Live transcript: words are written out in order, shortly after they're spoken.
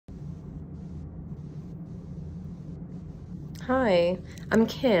Hi, I'm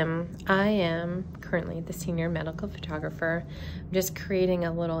Kim. I am currently the senior medical photographer. I'm just creating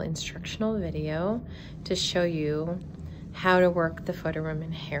a little instructional video to show you how to work the photo room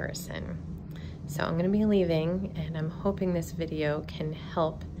in Harrison. So I'm going to be leaving, and I'm hoping this video can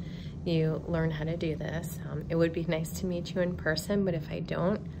help you learn how to do this. It would be nice to meet you in person, but if I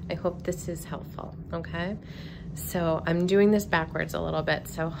don't, I hope this is helpful, okay? So I'm doing this backwards a little bit,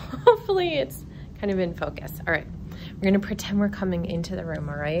 so hopefully it's kind of in focus. All right, we're gonna pretend we're coming into the room,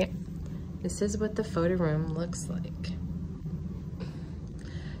 all right? This is what the photo room looks like.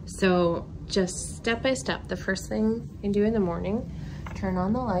 So just step by step, the first thing you do in the morning, turn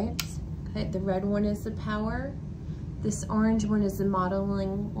on the lights. Okay, the red one is the power. This orange one is the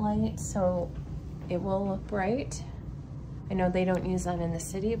modeling light, so it will look bright. I know they don't use that in the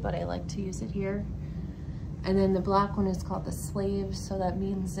city, but I like to use it here. And then the black one is called the slave, so that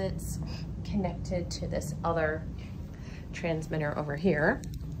means it's connected to this other transmitter over here.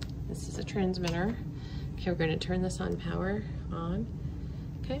 This is a transmitter. Okay, we're gonna turn this on power on.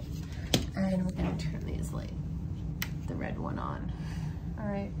 Okay, and we're gonna turn these light, the red one on. All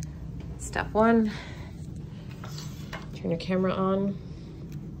right, step one. Turn your camera on,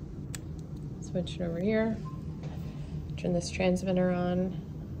 switch it over here, turn this transmitter on.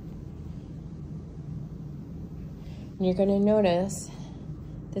 And you're gonna notice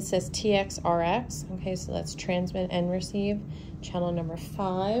this says TXRX, okay, so that's transmit and receive, channel number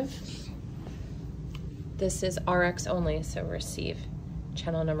 5. This is RX only, so receive,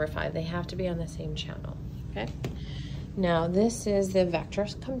 channel number 5. They have to be on the same channel, okay? Now this is the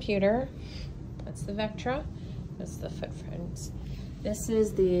Vectra computer. That's the Vectra. That's the footprints. This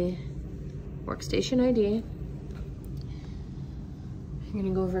is the workstation ID. I'm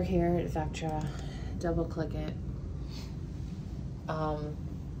gonna go over here at Vectra, double click it.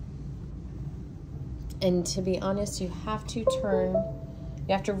 And to be honest, you have to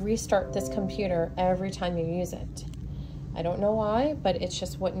restart this computer every time you use it. I don't know why, but it's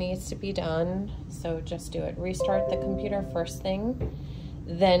just what needs to be done. So just do it. Restart the computer first thing,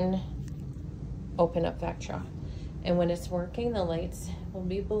 then open up Vectra. And when it's working, the lights will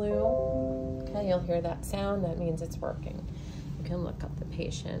be blue. Okay, you'll hear that sound. That means it's working. You can look up the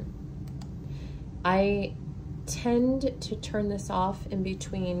patient. I tend to turn this off in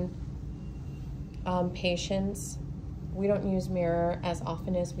between patients. We don't use mirror as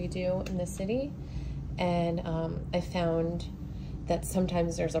often as we do in the city. And I found that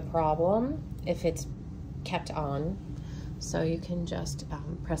sometimes there's a problem if it's kept on. So you can just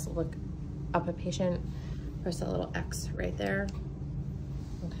look up a patient, press that little X right there,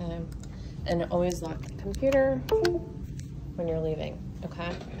 okay? And always lock the computer when you're leaving,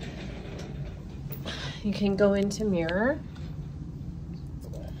 okay? You can go into mirror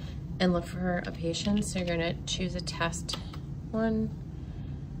and look for a patient. So you're gonna choose a test one.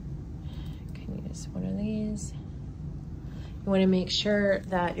 You can use one of these. You wanna make sure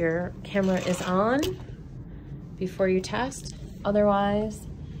that your camera is on before you test. Otherwise,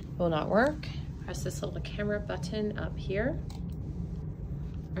 it will not work. Press this little camera button up here.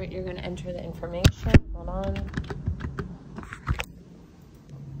 All right, you're gonna enter the information. Hold on.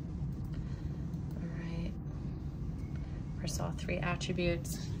 All right. Press all 3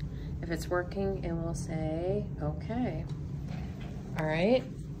 attributes. If it's working, it will say, okay. All right.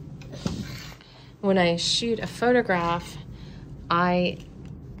 When I shoot a photograph, I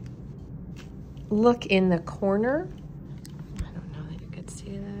look in the corner. I don't know that you could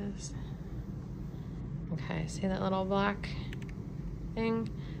see this. Okay, see that little black thing?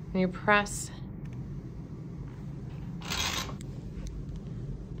 When you press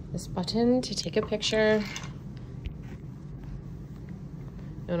this button to take a picture,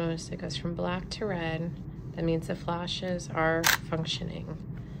 you'll notice it goes from black to red. That means the flashes are functioning.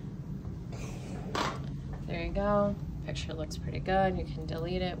 There you go. Picture looks pretty good. You can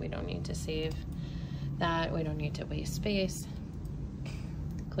delete it. We don't need to save that. We don't need to waste space.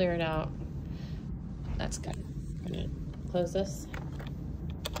 Clear it out. That's good. I'm gonna close this.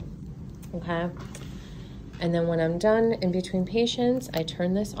 Okay. And then when I'm done in between patients, I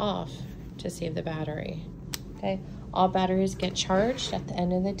turn this off to save the battery. Okay. All batteries get charged at the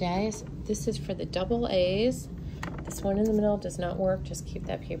end of the day. So this is for the AA's. This one in the middle does not work. Just keep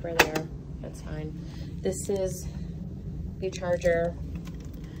that paper there. That's fine. This is the charger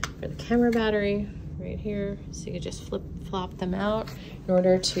for the camera battery right here. So you just flop them out in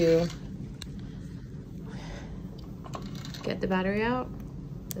order to get the battery out.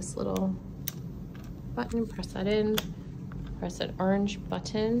 This little button, press that in. Press that orange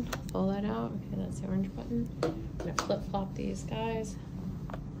button, pull that out. Okay, that's the orange button. I'm gonna flip flop these guys.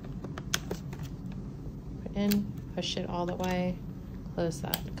 Put in. push it all the way, close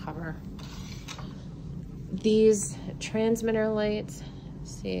that cover. These transmitter lights,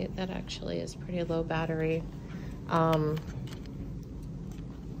 see, that actually is pretty low battery.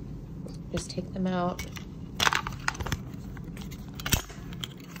 Just take them out,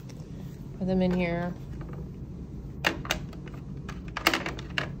 put them in here.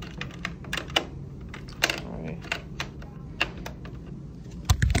 All right.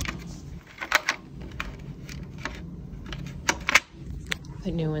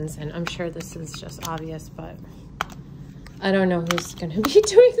 Put new ones in. I'm sure this is just obvious, but I don't know who's going to be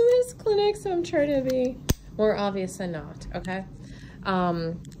doing this clinic, so I'm trying to be more obvious than not, okay?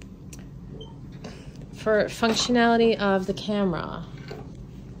 For functionality of the camera,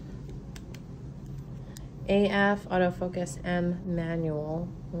 AF, autofocus, M, manual,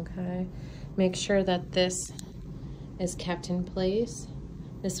 okay? Make sure that this is kept in place.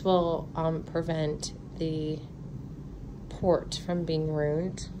 This will prevent the port from being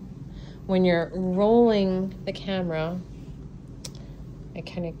ruined. When you're rolling the camera, I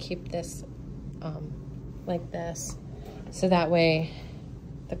kind of keep this like this, so that way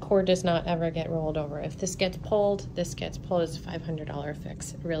the cord does not ever get rolled over. If this gets pulled, it's a $500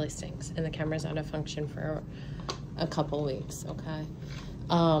 fix. It really stinks, and the camera's out of function for a couple weeks, okay?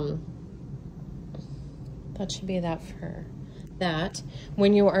 That should be that for that.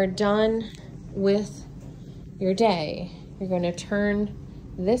 When you are done with your day, you're going to turn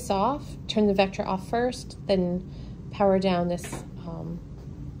this off, turn the Vectra off first, then power down this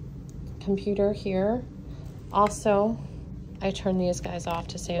computer here. Also, I turn these guys off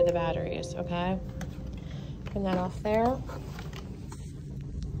to save the batteries, okay? Turn that off there.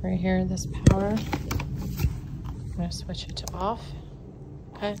 Right here, this power. I'm gonna switch it to off,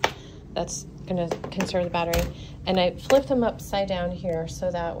 okay? That's gonna conserve the battery. And I flip them upside down here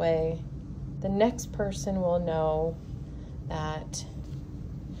so that way the next person will know that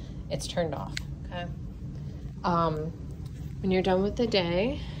it's turned off, okay? When you're done with the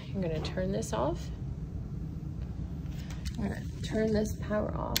day, you're gonna turn this off. I'm gonna turn this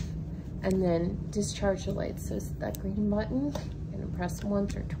power off and then discharge the lights. So it's that green button. I'm gonna press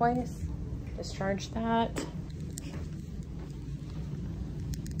once or twice, discharge that.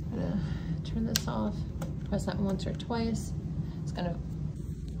 I'm gonna turn this off, press that once or twice. It's gonna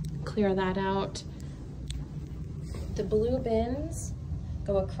clear that out. The blue bins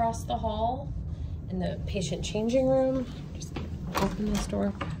go across the hall in the patient changing room. Just open this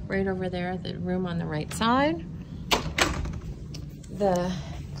door right over there, the room on the right side. The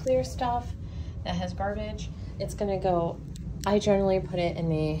clear stuff that has garbage, it's gonna go, I generally put it in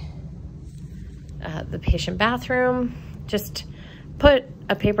the patient bathroom. Just put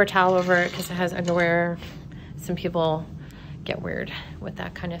a paper towel over it because it has underwear. Some people get weird with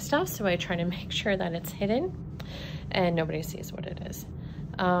that kind of stuff, so I try to make sure that it's hidden and nobody sees what it is.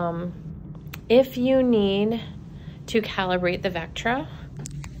 If you need to calibrate the Vectra,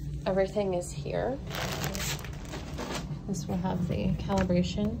 everything is here. This will have the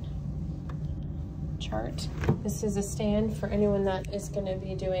calibration chart. This is a stand for anyone that is going to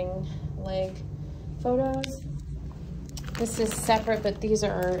be doing leg photos. This is separate, but these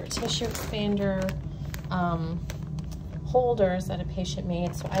are tissue expander holders that a patient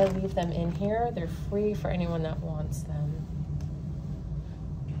made, so I leave them in here. They're free for anyone that wants them.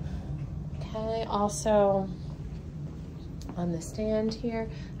 Okay, also on the stand here,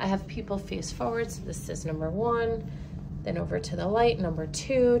 I have people face forward, so this is number 1. Then over to the light, number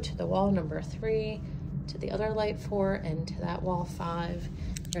 2, to the wall, number 3, to the other light 4, and to that wall 5.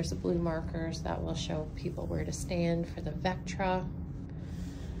 There's the blue markers that will show people where to stand for the Vectra.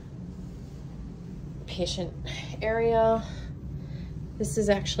 Patient area. This is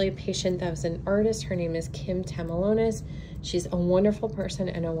actually a patient that was an artist. Her name is Kim Tamalones. She's a wonderful person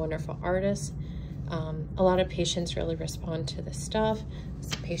and a wonderful artist. A lot of patients really respond to this stuff.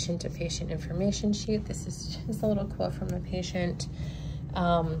 It's a patient-to-patient information sheet. This is just a little quote from the patient.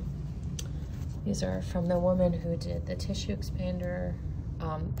 These are from the woman who did the tissue expander.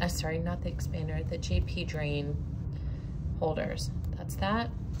 Sorry, not the expander, the JP drain holders. That's that.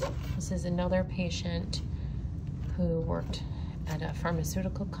 This is another patient who worked at a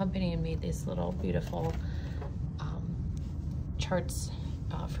pharmaceutical company and made these little beautiful charts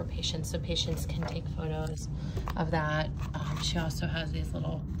for patients, so patients can take photos of that. She also has these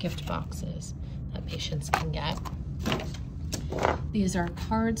little gift boxes that patients can get. These are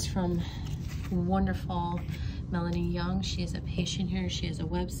cards from wonderful Melanie Young. She is a patient here. She has a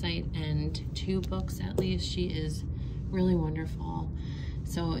website and 2 books at least. She is really wonderful.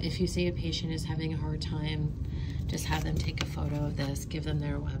 So if you see a patient is having a hard time, just have them take a photo of this, give them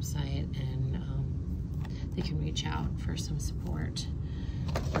their website, and they can reach out for some support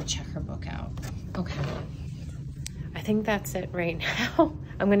or check her book out. Okay. I think that's it right now.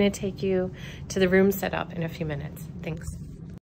 I'm gonna take you to the room setup in a few minutes. Thanks.